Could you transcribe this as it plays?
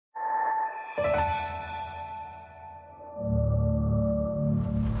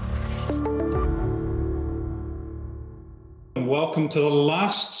welcome to the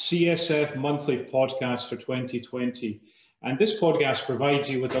last CSF monthly podcast for 2020. And this podcast provides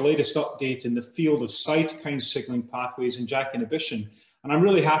you with the latest update in the field of cytokine signaling pathways and JAK inhibition. And I'm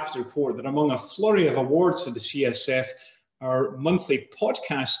really happy to report that among a flurry of awards for the CSF, our monthly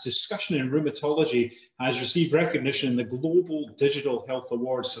podcast discussion in rheumatology has received recognition in the Global Digital Health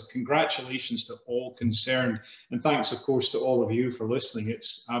Awards. So congratulations to all concerned. And thanks, of course, to all of you for listening.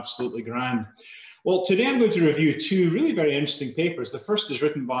 It's absolutely grand. Well, today I'm going to review two really very interesting papers. The first is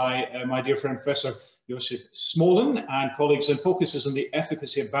written by my dear friend, Professor Josef Smolin and colleagues, and focuses on the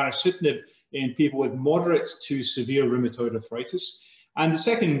efficacy of baricitinib in people with moderate to severe rheumatoid arthritis. And the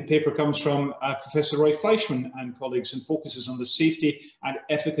second paper comes from Professor Roy Fleischmann and colleagues and focuses on the safety and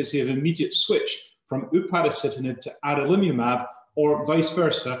efficacy of immediate switch from upadacitinib to adalimumab, or vice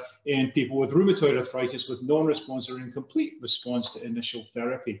versa, in people with rheumatoid arthritis with non-response or incomplete response to initial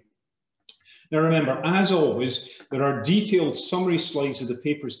therapy. Now remember, as always, there are detailed summary slides of the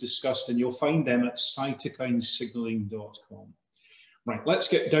papers discussed, and you'll find them at cytokinesignaling.com. Right, let's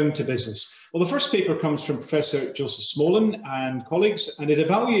get down to business. Well, the first paper comes from Professor Josef Smolin and colleagues, and it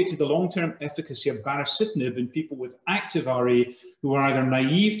evaluated the long-term efficacy of baricitinib in people with active RA who are either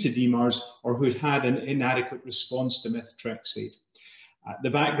naive to DMARDs or who had had an inadequate response to methotrexate.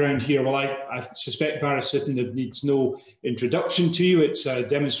 The background here, well, I suspect baricitinib needs no introduction to you. It's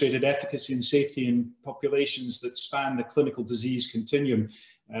demonstrated efficacy and safety in populations that span the clinical disease continuum,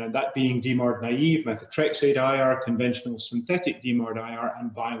 that being DMARD naive, methotrexate IR, conventional synthetic DMARD IR,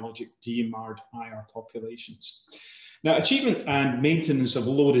 and biologic DMARD IR populations. Now, achievement and maintenance of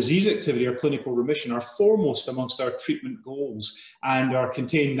low disease activity or clinical remission are foremost amongst our treatment goals and are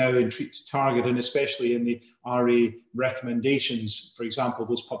contained now in Treat to Target, and especially in the RA recommendations, for example,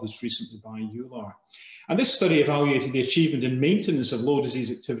 those published recently by EULAR. And this study evaluated the achievement and maintenance of low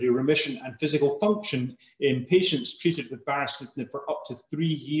disease activity, remission, and physical function in patients treated with baricitinib for up to 3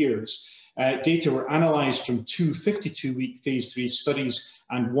 years. Data were analysed from 2 52-week phase 3 studies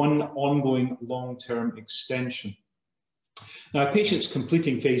and 1 ongoing long-term extension. Now, patients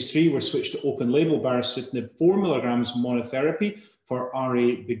completing phase 3 were switched to open-label baricitinib 4 milligrams monotherapy for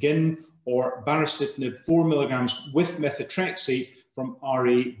RA Begin, or baricitinib 4 milligrams with methotrexate from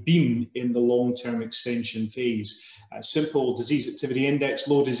RA Beam in the long-term extension phase. A simple disease activity index,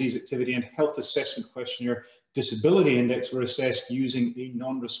 low disease activity, and health assessment questionnaire disability index were assessed using a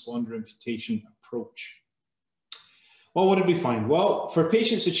non-responder imputation approach. Well, what did we find? Well, for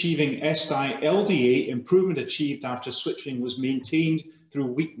patients achieving SDI LDA, improvement achieved after switching was maintained through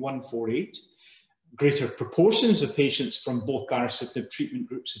week 148. Greater proportions of patients from both baricitinib treatment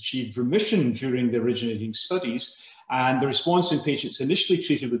groups achieved remission during the originating studies, and the response in patients initially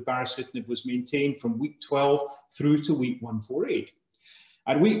treated with baricitinib was maintained from week 12 through to week 148.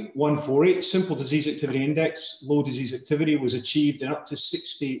 At week 148, simple disease activity index, low disease activity, was achieved in up to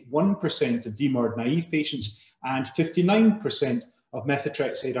 61% of DMARD naive patients and 59% of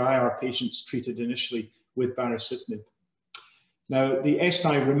methotrexate IR patients treated initially with baricitinib. Now, the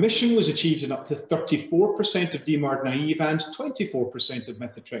SDI remission was achieved in up to 34% of DMARD naive and 24% of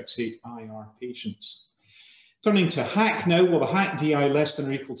methotrexate IR patients. Turning to HAQ now, well, the HAQ DI less than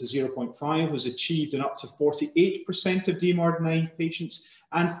or equal to 0.5 was achieved in up to 48% of DMARD naive patients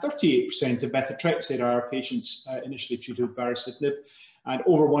and 38% of methotrexate IR patients initially treated with baricitinib. And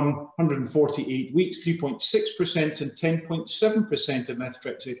over 148 weeks, 3.6% and 10.7% of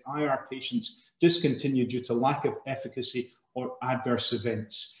methotrexate IR patients discontinued due to lack of efficacy or adverse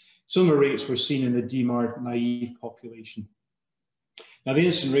events. Similar rates were seen in the DMARD naive population. Now, the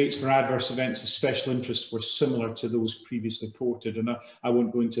incidence rates for adverse events of special interest were similar to those previously reported, and I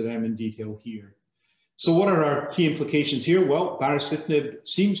won't go into them in detail here. So what are our key implications here? Well, baricitinib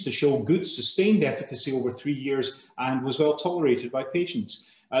seems to show good sustained efficacy over 3 years and was well tolerated by patients.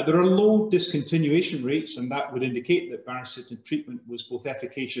 There are low discontinuation rates, and that would indicate that baricitinib treatment was both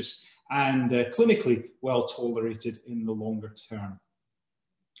efficacious and clinically well tolerated in the longer term.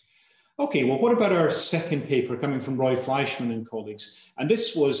 Okay, well, what about our second paper coming from Roy Fleischmann and colleagues? And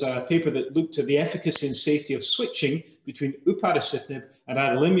this was a paper that looked at the efficacy and safety of switching between upadacitinib and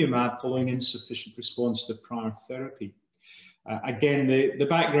adalimumab following insufficient response to prior therapy. Again, the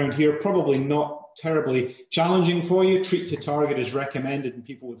background here, probably not terribly challenging for you. Treat to Target is recommended in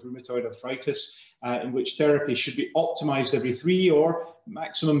people with rheumatoid arthritis, in which therapy should be optimized every 3 or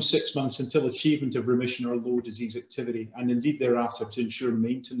maximum 6 months until achievement of remission or low disease activity, and indeed thereafter to ensure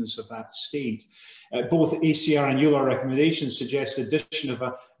maintenance of that state. Both ACR and EULAR recommendations suggest the addition of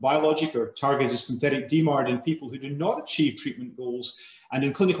a biologic or targeted synthetic DMARD in people who do not achieve treatment goals, and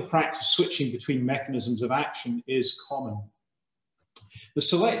in clinical practice, switching between mechanisms of action is common. The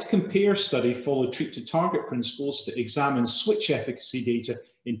Select Compare study followed treat-to-target principles to examine switch efficacy data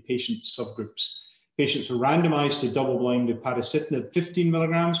in patient subgroups. Patients were randomized to double-blind upadacitinib 15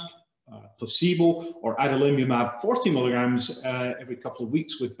 milligrams, placebo, or adalimumab 40 milligrams every couple of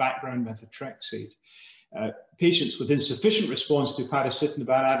weeks with background methotrexate. Patients with insufficient response to upadacitinib and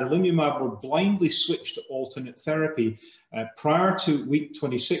adalimumab were blindly switched to alternate therapy. Prior to week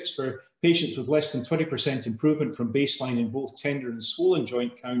 26, for patients with less than 20% improvement from baseline in both tender and swollen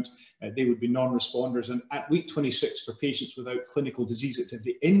joint count, they would be non-responders. And at week 26, for patients without clinical disease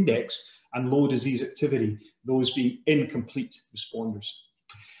activity index and low disease activity, those being incomplete responders.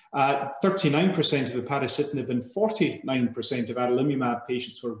 39% of upadacitinib and 49% of adalimumab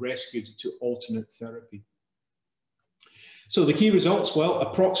patients were rescued to alternate therapy. So the key results, well,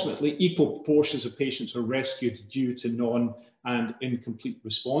 approximately equal proportions of patients were rescued due to non and incomplete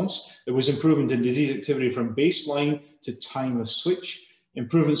response. There was improvement in disease activity from baseline to time of switch.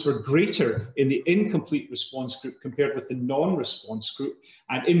 Improvements were greater in the incomplete response group compared with the non-response group,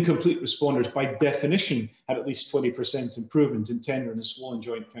 and incomplete responders by definition had at least 20% improvement in tender and swollen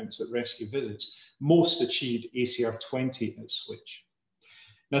joint counts at rescue visits. Most achieved ACR 20 at switch.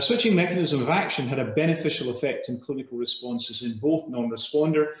 Now, switching mechanism of action had a beneficial effect in clinical responses in both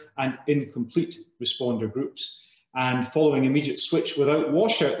non-responder and incomplete responder groups. And following immediate switch without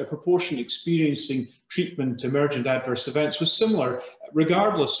washout, the proportion experiencing treatment emergent adverse events was similar,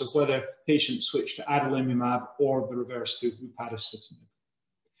 regardless of whether patients switched to adalimumab or the reverse to upadacitinib.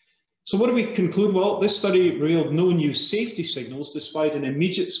 So what do we conclude? Well, this study revealed no new safety signals despite an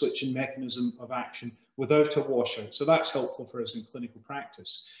immediate switch in mechanism of action without a washout. So that's helpful for us in clinical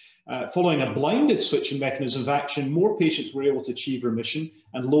practice. Following a blinded switch in mechanism of action, more patients were able to achieve remission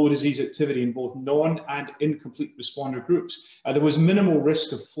and low disease activity in both non and incomplete responder groups. There was minimal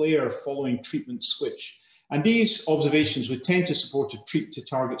risk of flare following treatment switch. And these observations would tend to support a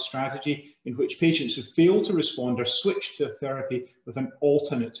treat-to-target strategy in which patients who fail to respond are switched to a therapy with an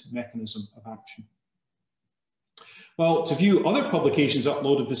alternate mechanism of action. Well, to view other publications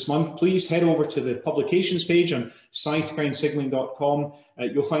uploaded this month, please head over to the publications page on cytokinesignaling.com.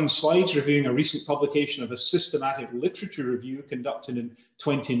 You'll find slides reviewing a recent publication of a systematic literature review conducted in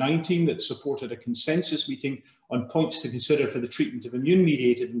 2019 that supported a consensus meeting on points to consider for the treatment of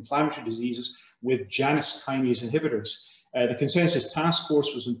immune-mediated inflammatory diseases with Janus kinase inhibitors. The consensus task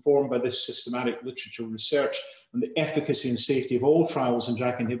force was informed by this systematic literature research on the efficacy and safety of all trials in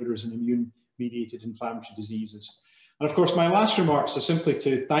JAK inhibitors in immune-mediated inflammatory diseases. And of course, my last remarks are simply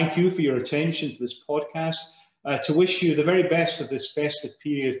to thank you for your attention to this podcast, to wish you the very best of this festive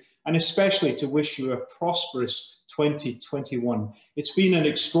period, and especially to wish you a prosperous 2021. It's been an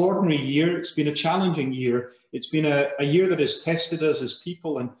extraordinary year. It's been a challenging year. It's been a year that has tested us as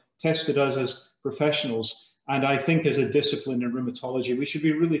people and tested us as professionals. And I think as a discipline in rheumatology, we should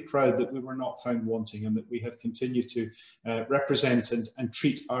be really proud that we were not found wanting and that we have continued to represent and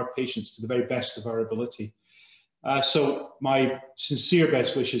treat our patients to the very best of our ability. So my sincere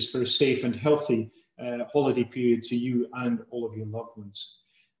best wishes for a safe and healthy holiday period to you and all of your loved ones.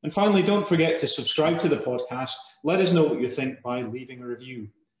 And finally, don't forget to subscribe to the podcast. Let us know what you think by leaving a review.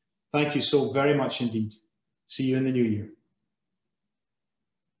 Thank you so very much indeed. See you in the new year.